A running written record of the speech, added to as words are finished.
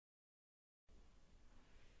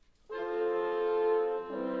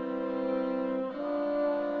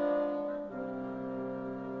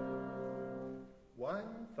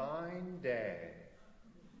fine day.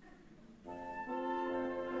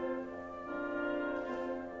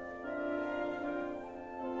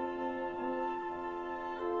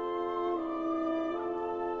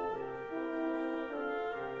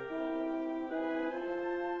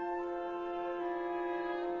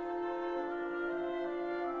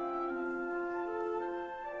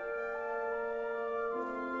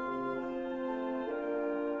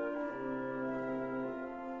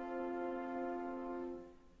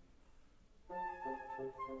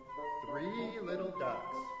 Three little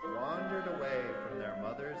ducks wandered away from their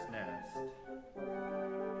mother's nest.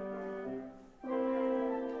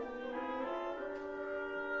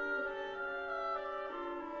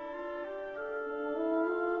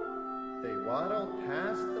 They waddled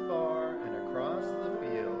past the bar and across the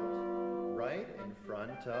field, right in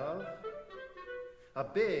front of a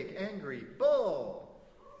big, angry bull.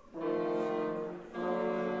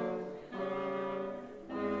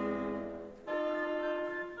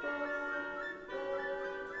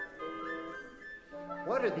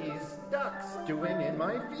 "What are these ducks doing in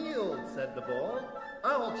my field?" said the bull.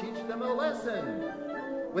 "I'll teach them a lesson."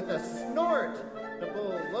 With a snort, the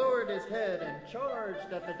bull lowered his head and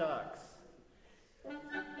charged at the ducks.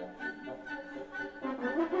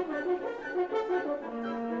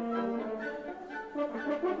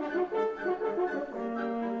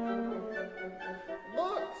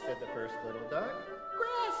 "Look," said the first little duck.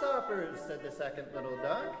 "Grasshoppers," said the second little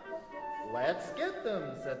duck. "Let's get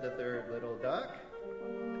them," said the third little duck.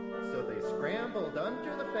 So they scrambled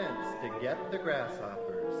under the fence to get the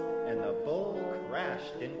grasshoppers, and the bull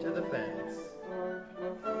crashed into the fence.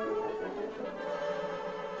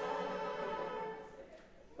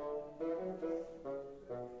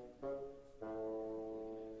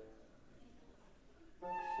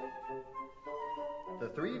 The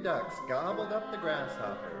three ducks gobbled up the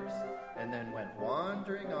grasshoppers and then went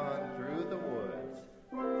wandering on through the woods,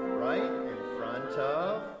 right in front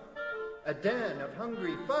of a den of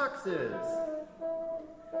hungry foxes.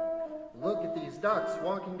 "Look at these ducks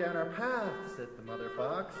walking down our path," said the mother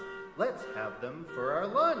fox. "Let's have them for our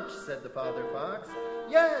lunch," said the father fox.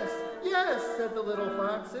 "Yes, yes," said the little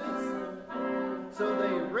foxes. So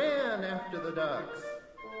they ran after the ducks.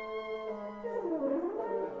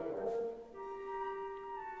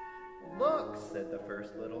 "Look," said the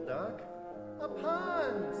first little duck. "A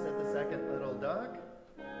pond," said the second little duck.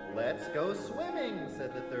 "Let's go swimming,"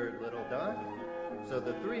 said the third little duck. So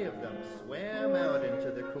the three of them swam out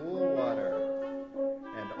into the cool water,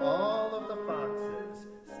 and all of the foxes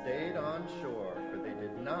stayed on shore, for they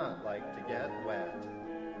did not like to get wet.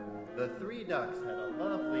 The three ducks had a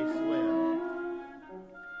lovely swim,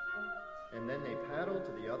 and then they paddled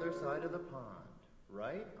to the other side of the pond,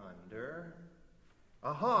 right under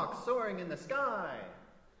a hawk soaring in the sky.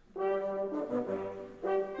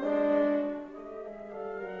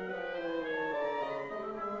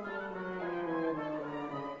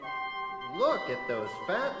 "Look at those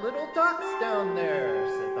fat little ducks down there,"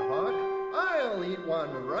 said the hawk. "I'll eat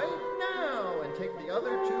one right now and take the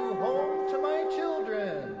other two home to my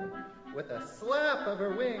children." With a slap of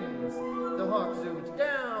her wings, the hawk zoomed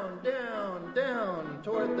down, down, down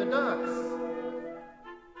toward the ducks.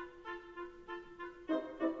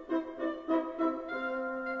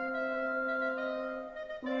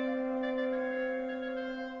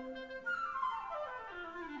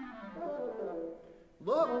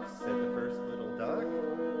 "Look," said the first little duck.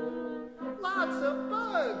 "Lots of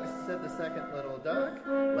bugs," said the second little duck.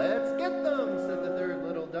 "Let's get them," said the third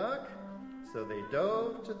little duck. So they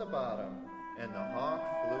dove to the bottom, and the hawk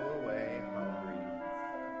flew away hungry.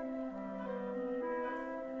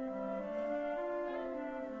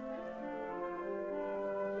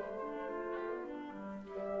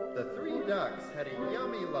 The three ducks had a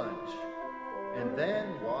yummy lunch, and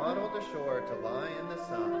then waddled ashore to lie in the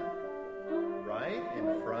sun, right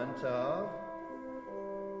in front of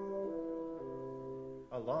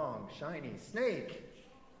a long, shiny snake.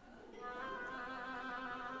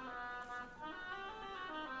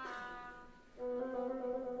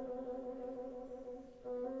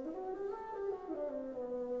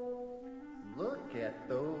 "Look at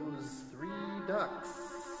those three ducks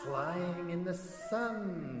lying in the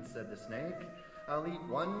sun," said the snake. "I'll eat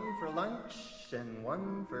one for lunch and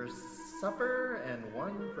one for supper and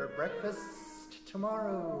one for breakfast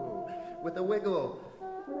tomorrow." With a wiggle,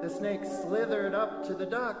 the snake slithered up to the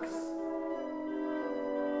ducks.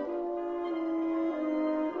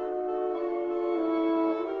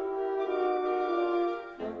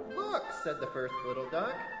 "Look," said the first little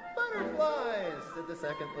duck. "Butterflies," said the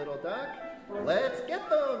second little duck. "Let's get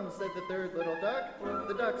them," said the third little duck.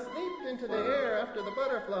 The ducks leaped into the air after the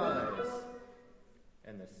butterflies.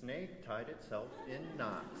 and the snake tied itself in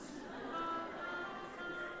knots.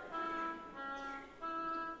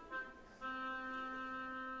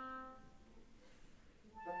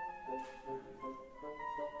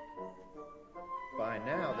 By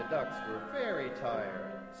now the ducks were very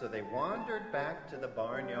tired, so they wandered back to the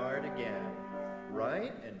barnyard again,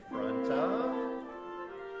 right in front of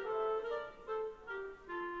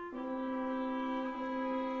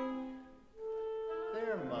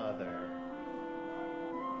their mother.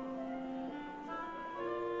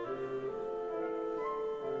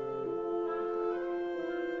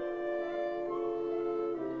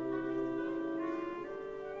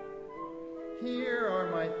 Here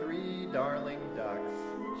are my 3 darling ducks,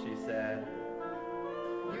 she said.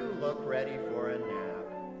 You look ready for a nap.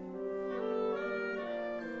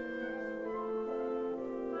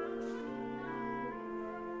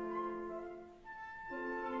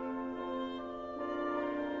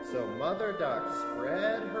 So Mother Duck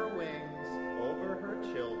spread her wings over her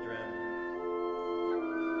children